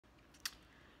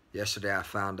Yesterday I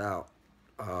found out,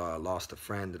 lost a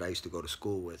friend that I used to go to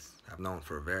school with. I've known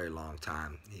for a very long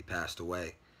time. He passed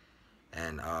away.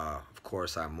 And of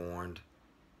course I mourned,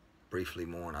 briefly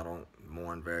mourned. I don't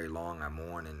mourn very long. I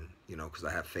mourn and, because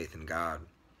I have faith in God.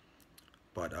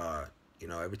 But,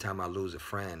 every time I lose a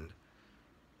friend,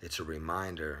 it's a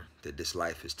reminder that this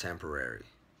life is temporary,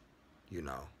 you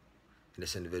know. And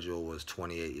this individual was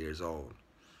 28 years old.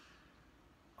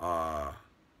 Uh,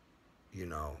 you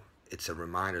know, it's a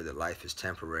reminder that life is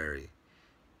temporary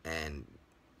and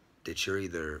that you're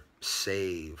either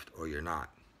saved or you're not.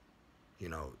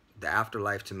 The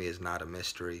afterlife to me is not a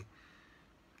mystery.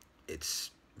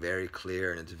 It's very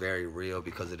clear and it's very real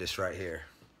because of this right here.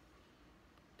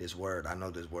 This word, I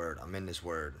know this word. I'm in this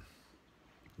word.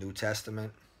 New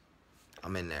Testament,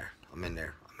 I'm in there. I'm in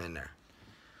there. I'm in there.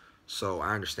 So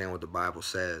I understand what the Bible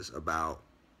says about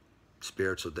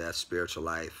spiritual death, spiritual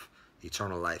life,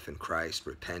 eternal life in Christ,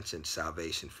 repentance,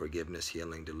 salvation, forgiveness,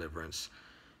 healing, deliverance,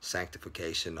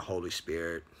 sanctification, the Holy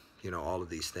Spirit, all of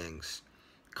these things,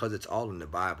 because it's all in the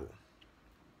Bible.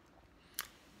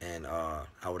 And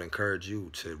I would encourage you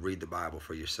to read the Bible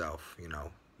for yourself.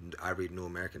 I read New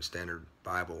American Standard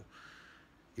Bible.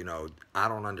 I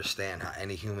don't understand how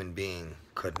any human being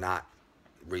could not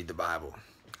read the Bible.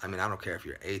 I mean, I don't care if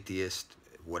you're atheist,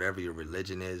 whatever your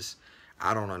religion is.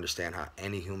 I don't understand how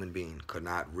any human being could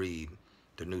not read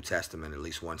the New Testament at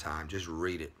least one time. Just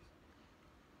read it.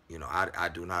 I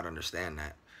do not understand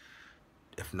that.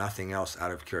 If nothing else, out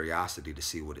of curiosity to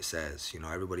see what it says.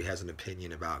 Everybody has an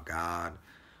opinion about God,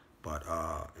 but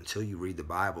until you read the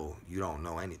Bible, you don't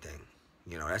know anything.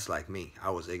 That's like me.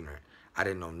 I was ignorant. I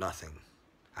didn't know nothing.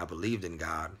 I believed in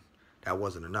God. That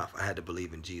wasn't enough. I had to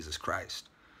believe in Jesus Christ.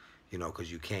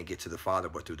 Because you can't get to the Father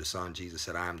but through the Son. Jesus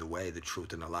said, I am the way, the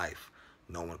truth, and the life.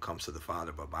 No one comes to the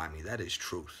Father but by me. That is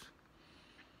truth.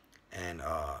 And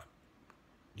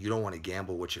you don't want to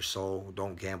gamble with your soul.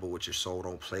 Don't gamble with your soul.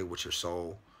 Don't play with your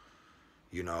soul.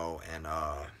 And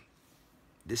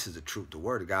this is the truth. The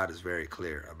Word of God is very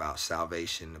clear about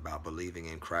salvation, about believing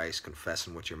in Christ,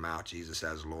 confessing with your mouth Jesus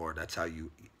as Lord. That's how you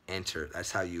enter.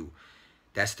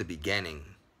 That's the beginning,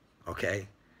 okay?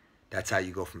 That's how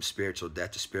you go from spiritual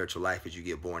death to spiritual life as you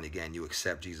get born again. You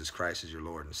accept Jesus Christ as your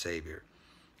Lord and Savior.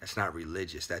 That's not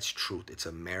religious. That's truth. It's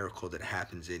a miracle that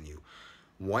happens in you.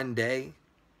 One day,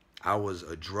 I was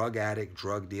a drug addict,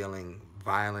 drug dealing,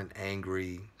 violent,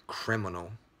 angry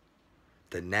criminal.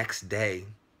 The next day,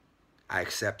 I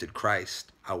accepted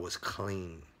Christ. I was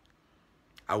clean.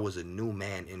 I was a new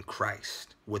man in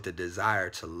Christ with a desire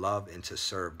to love and to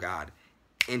serve God.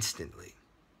 Instantly,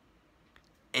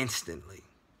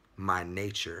 my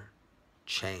nature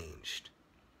changed,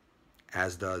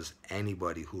 as does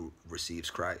anybody who receives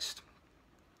Christ.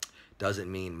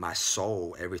 Doesn't mean my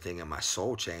soul, everything in my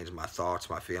soul changed, my thoughts,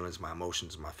 my feelings, my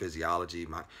emotions, my physiology,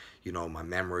 my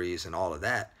memories and all of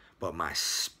that, but my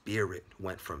spirit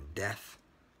went from death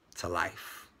to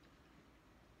life.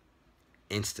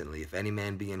 Instantly, if any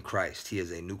man be in Christ, he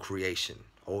is a new creation.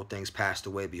 Old things passed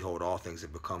away, behold, all things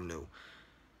have become new.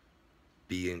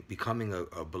 Becoming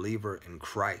a believer in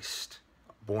Christ,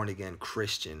 born again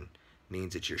Christian,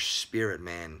 means that your spirit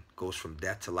man goes from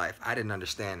death to life. I didn't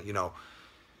understand,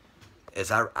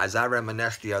 as I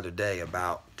reminisced the other day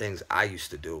about things I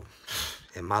used to do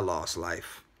in my lost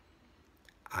life.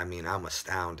 I mean, I'm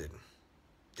astounded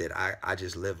that I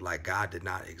just lived like God did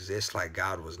not exist, like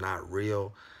God was not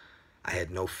real. I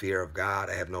had no fear of God.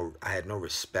 I had no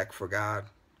respect for God.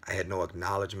 I had no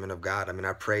acknowledgement of God. I mean,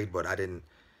 I prayed, but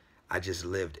I just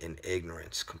lived in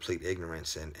ignorance, complete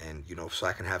ignorance, and so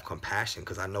I can have compassion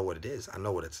because I know what it is. I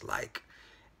know what it's like.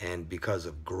 And because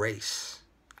of grace,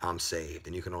 I'm saved.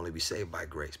 And you can only be saved by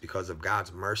grace. Because of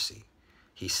God's mercy,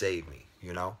 he saved me,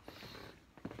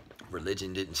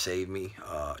 Religion didn't save me.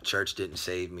 Church didn't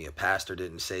save me. A pastor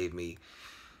didn't save me.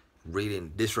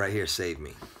 Reading this right here saved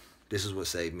me. This is what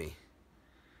saved me.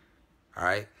 All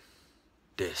right?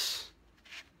 This.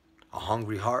 A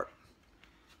hungry heart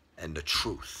and the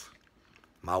truth.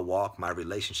 My walk, my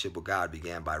relationship with God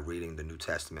began by reading the New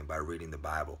Testament, by reading the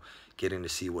Bible, getting to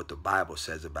see what the Bible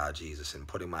says about Jesus and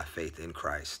putting my faith in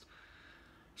Christ.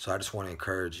 So I just want to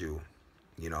encourage you,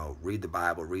 read the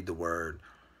Bible, read the Word.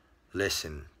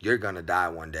 Listen, you're going to die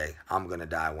one day. I'm going to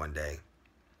die one day.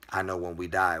 I know when we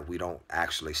die, we don't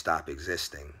actually stop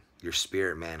existing. Your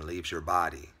spirit man leaves your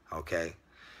body, okay?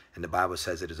 And the Bible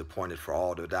says it is appointed for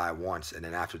all to die once, and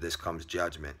then after this comes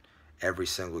judgment. Every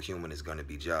single human is going to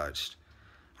be judged.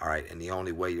 All right, and the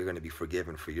only way you're going to be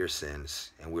forgiven for your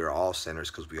sins, and we're all sinners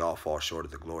because we all fall short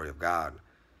of the glory of God.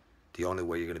 The only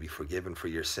way you're going to be forgiven for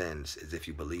your sins is if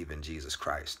you believe in Jesus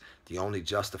Christ. The only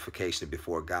justification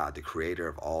before God, the creator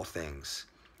of all things,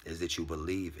 is that you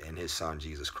believe in his son,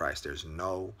 Jesus Christ. There's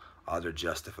no other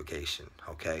justification,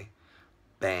 okay?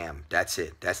 Bam, that's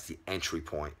it. That's the entry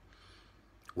point.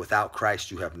 Without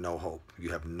Christ, you have no hope.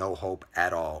 You have no hope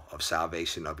at all of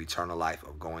salvation, of eternal life,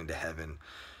 of going to heaven.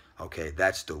 Okay,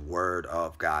 that's the word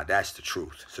of God. That's the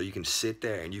truth. So you can sit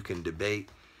there and you can debate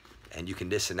and you can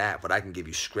this and that, but I can give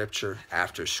you scripture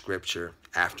after scripture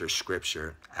after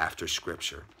scripture after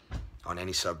scripture on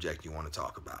any subject you want to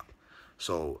talk about.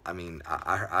 So, I mean,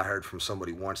 I heard from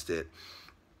somebody once that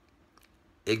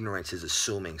ignorance is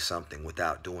assuming something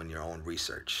without doing your own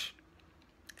research.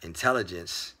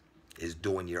 Intelligence is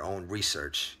doing your own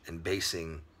research and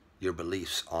basing your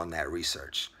beliefs on that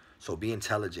research. So be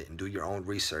intelligent and do your own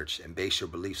research and base your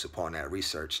beliefs upon that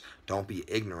research. Don't be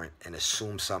ignorant and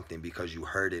assume something because you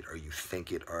heard it or you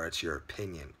think it or it's your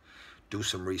opinion. Do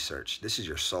some research. This is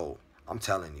your soul. I'm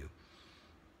telling you.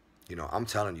 You know, I'm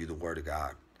telling you the word of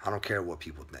God. I don't care what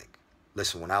people think.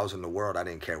 Listen, when I was in the world, I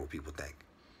didn't care what people think.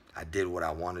 I did what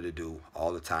I wanted to do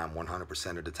all the time,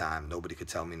 100% of the time. Nobody could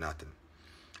tell me nothing.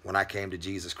 When I came to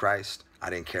Jesus Christ, I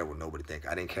didn't care what nobody think.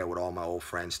 I didn't care what all my old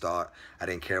friends thought. I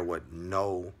didn't care what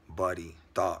nobody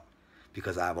thought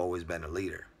because I've always been a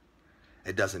leader.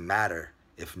 It doesn't matter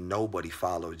if nobody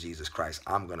follows Jesus Christ.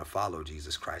 I'm going to follow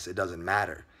Jesus Christ. It doesn't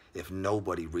matter if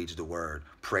nobody reads the word,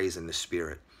 prays in the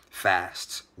spirit,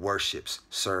 fasts, worships,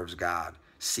 serves God,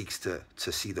 seeks to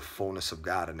see the fullness of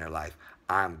God in their life.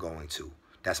 I'm going to.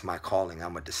 That's my calling.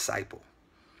 I'm a disciple.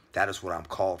 That is what I'm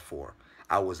called for.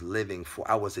 I was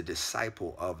a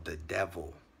disciple of the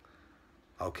devil,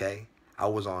 okay? I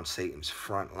was on Satan's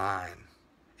front line,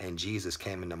 and Jesus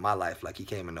came into my life like he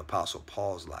came into Apostle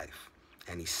Paul's life,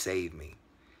 and he saved me,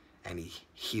 and he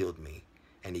healed me,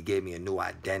 and he gave me a new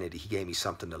identity. He gave me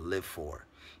something to live for.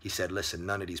 He said, listen,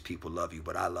 none of these people love you,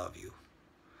 but I love you.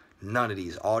 None of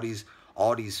these, all these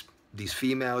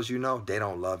females, you know, they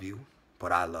don't love you,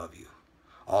 but I love you.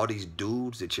 All these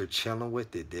dudes that you're chilling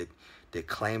with that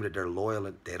claim that they're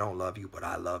loyal, they don't love you, but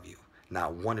I love you.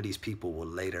 Not one of these people will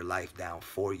lay their life down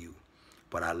for you,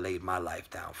 but I laid my life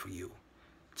down for you.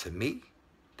 To me,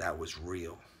 that was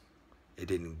real. It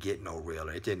didn't get no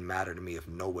realer. It didn't matter to me if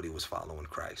nobody was following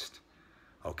Christ,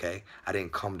 okay? I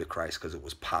didn't come to Christ because it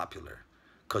was popular,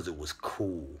 because it was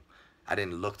cool. I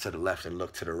didn't look to the left and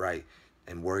look to the right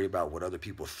and worry about what other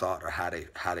people thought or how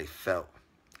they felt.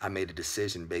 I made a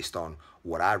decision based on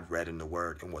what I read in the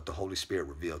Word and what the Holy Spirit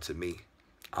revealed to me.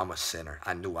 I'm a sinner.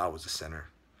 I knew I was a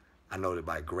sinner. I know that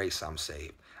by grace I'm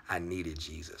saved. I needed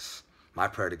Jesus. My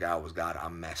prayer to God was, God,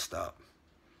 I'm messed up.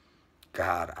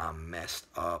 God, I'm messed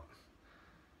up.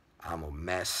 I'm a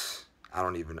mess. I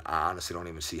honestly don't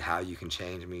even see how you can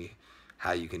change me,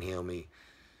 how you can heal me.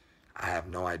 I have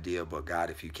no idea, but God,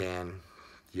 if you can,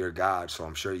 you're God, so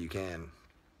I'm sure you can.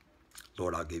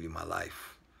 Lord, I'll give you my life.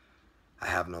 I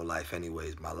have no life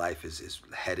anyways. My life is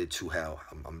headed to hell.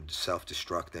 I'm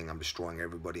self-destructing. I'm destroying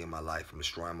everybody in my life. I'm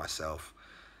destroying myself.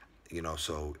 You know,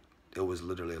 so it was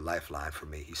literally a lifeline for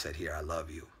me. He said, here, I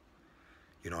love you.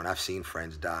 You know, and I've seen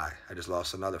friends die. I just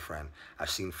lost another friend.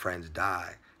 I've seen friends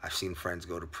die. I've seen friends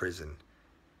go to prison.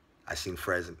 I've seen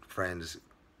friends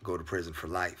go to prison for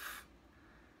life.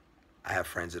 I have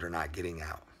friends that are not getting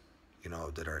out, you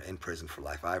know, that are in prison for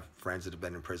life. I have friends that have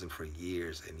been in prison for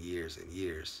years and years and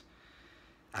years.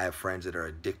 I have friends that are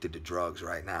addicted to drugs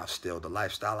right now still, the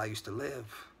lifestyle I used to live.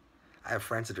 I have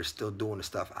friends that are still doing the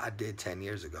stuff I did 10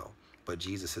 years ago, but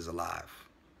Jesus is alive,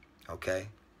 okay?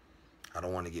 I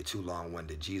don't want to get too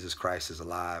long-winded. Jesus Christ is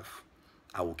alive.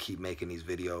 I will keep making these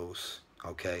videos,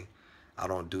 okay? I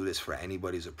don't do this for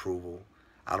anybody's approval.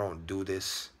 I don't do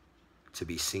this to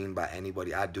be seen by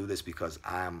anybody. I do this because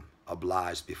I'm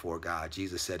obliged before God.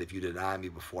 Jesus said, if you deny me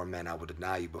before men, I will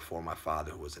deny you before my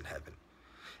Father who is in heaven.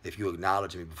 If you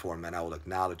acknowledge me before men, I will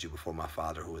acknowledge you before my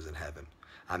Father who is in heaven.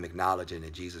 I'm acknowledging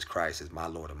that Jesus Christ is my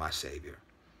Lord and my Savior.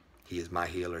 He is my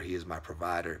healer. He is my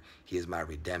provider. He is my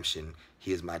redemption.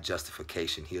 He is my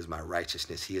justification. He is my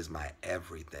righteousness. He is my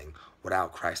everything.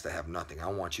 Without Christ, I have nothing. I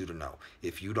want you to know,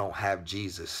 if you don't have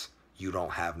Jesus, you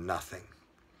don't have nothing.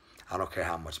 I don't care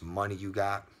how much money you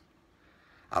got.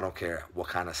 I don't care what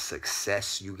kind of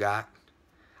success you got.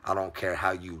 I don't care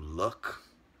how you look.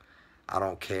 I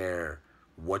don't care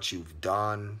what you've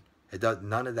done.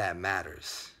 None of that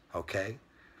matters, okay?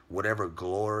 Whatever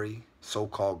glory,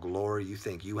 so-called glory you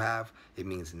think you have, it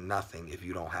means nothing if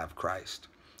you don't have Christ,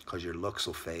 because your looks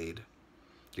will fade.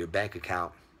 Your bank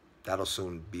account, that'll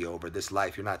soon be over. This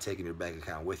life, you're not taking your bank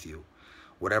account with you.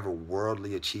 Whatever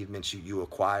worldly achievements you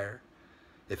acquire,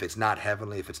 if it's not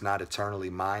heavenly, if it's not eternally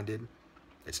minded,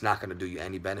 it's not going to do you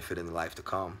any benefit in the life to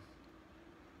come.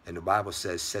 And the Bible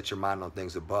says, set your mind on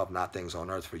things above, not things on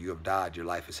earth, for you have died. Your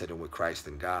life is hidden with Christ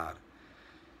in God.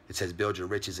 It says, build your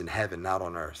riches in heaven, not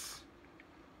on earth.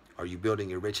 Are you building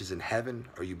your riches in heaven?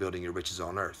 Or are you building your riches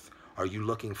on earth? Are you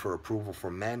looking for approval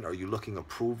from men? Or are you looking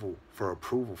for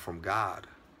approval from God?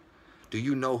 Do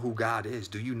you know who God is?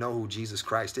 Do you know who Jesus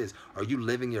Christ is? Are you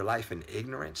living your life in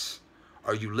ignorance?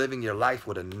 Are you living your life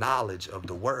with a knowledge of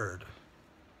the word?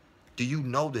 Do you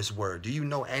know this word? Do you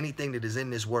know anything that is in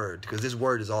this word? Because this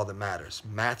word is all that matters.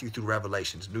 Matthew through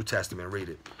Revelations, New Testament, read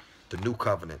it. The New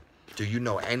Covenant. Do you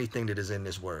know anything that is in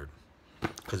this word?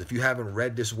 Because if you haven't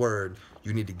read this word,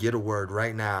 you need to get a word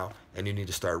right now and you need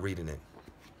to start reading it.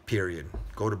 Period.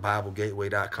 Go to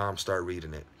BibleGateway.com, start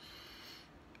reading it.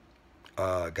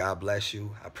 God bless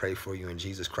you. I pray for you in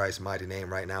Jesus Christ's mighty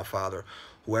name right now, Father.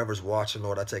 Whoever's watching,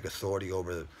 Lord, I take authority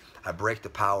over I break the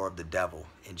power of the devil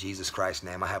in Jesus Christ's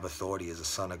name. I have authority as a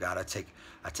son of God. I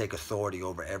take authority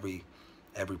over every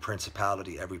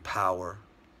principality, every power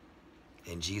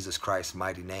in Jesus Christ's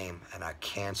mighty name, and I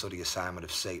cancel the assignment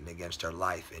of Satan against our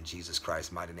life in Jesus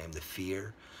Christ's mighty name. The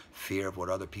fear of what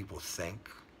other people think,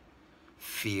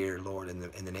 fear, Lord,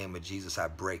 in the name of Jesus, I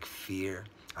break fear.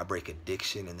 I break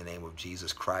addiction in the name of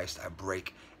Jesus Christ. I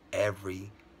break every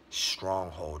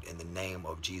stronghold in the name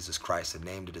of Jesus Christ, the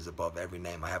name that is above every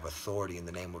name. I have authority in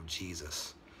the name of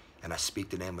Jesus, and I speak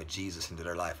the name of Jesus into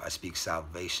their life. I speak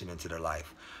salvation into their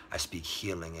life. I speak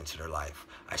healing into their life.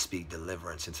 I speak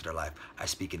deliverance into their life. I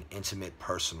speak an intimate,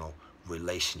 personal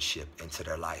relationship into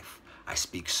their life. I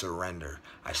speak surrender.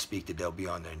 I speak that they'll be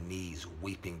on their knees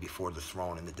weeping before the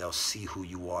throne, and that they'll see who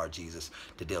you are, Jesus,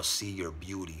 that they'll see your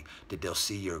beauty, that they'll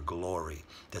see your glory,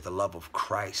 that the love of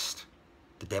Christ,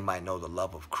 that they might know the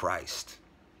love of Christ.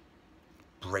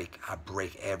 I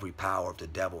break every power of the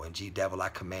devil. And devil, I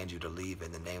command you to leave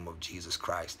in the name of Jesus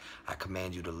Christ. I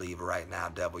command you to leave right now,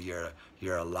 devil. You're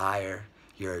a liar,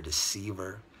 you're a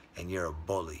deceiver, and you're a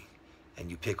bully. And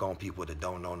you pick on people that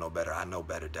don't know no better. I know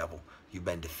better, devil. You've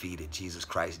been defeated. Jesus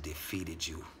Christ defeated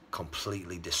you,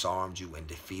 completely disarmed you and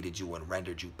defeated you and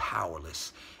rendered you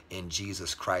powerless. In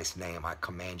Jesus Christ's name, I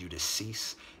command you to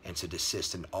cease and to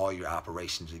desist in all your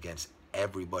operations against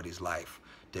everybody's life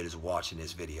that is watching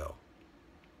this video.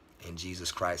 In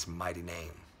Jesus Christ's mighty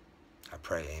name, I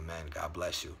pray, amen. God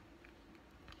bless you.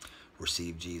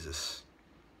 Receive Jesus.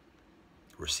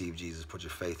 Receive Jesus. Put your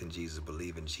faith in Jesus.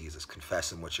 Believe in Jesus.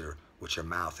 Confess him with your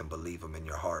mouth and believe him in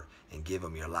your heart and give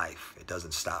him your life. It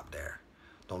doesn't stop there.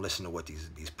 Don't listen to what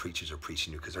these preachers are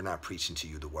preaching you, because they're not preaching to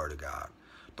you the word of God.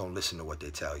 Don't listen to what they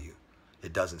tell you.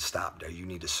 It doesn't stop there. You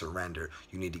need to surrender.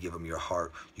 You need to give him your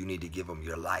heart. You need to give him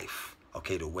your life.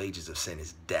 Okay, the wages of sin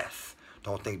is death.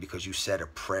 Don't think because you said a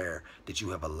prayer that you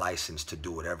have a license to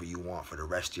do whatever you want for the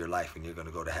rest of your life and you're going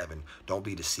to go to heaven. Don't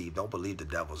be deceived. Don't believe the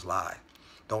devil's lie.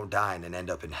 Don't die and then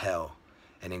end up in hell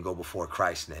and then go before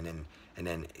Christ. And then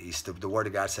the word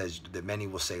of God says that many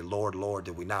will say, Lord, Lord,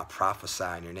 did we not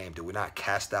prophesy in your name? Did we not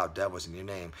cast out devils in your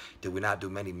name? Did we not do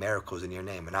many miracles in your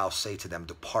name? And I'll say to them,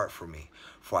 depart from me,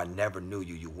 for I never knew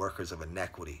you, you workers of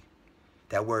iniquity.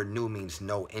 That word knew means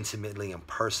know intimately and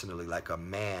personally, like a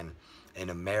man in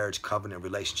a marriage covenant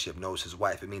relationship knows his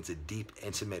wife. It means a deep,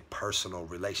 intimate, personal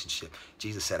relationship.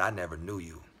 Jesus said, I never knew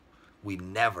you. We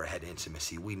never had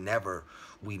intimacy. We never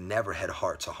had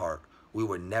heart to heart. We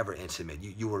were never intimate.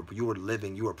 You were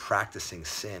living, you were practicing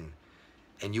sin,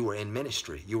 and you were in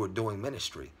ministry. You were doing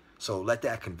ministry. So let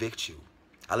that convict you.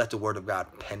 I let the word of God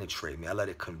penetrate me. I let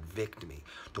it convict me.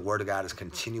 The word of God is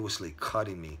continuously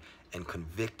cutting me and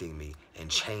convicting me and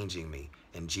changing me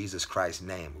in Jesus Christ's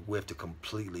name. We have to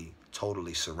completely,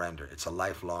 totally surrender. It's a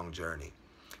lifelong journey.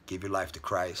 Give your life to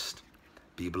Christ.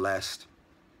 Be blessed.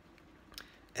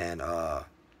 And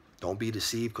don't be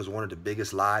deceived, because one of the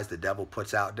biggest lies the devil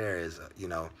puts out there is,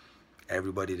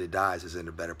 everybody that dies is in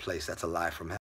a better place. That's a lie from hell.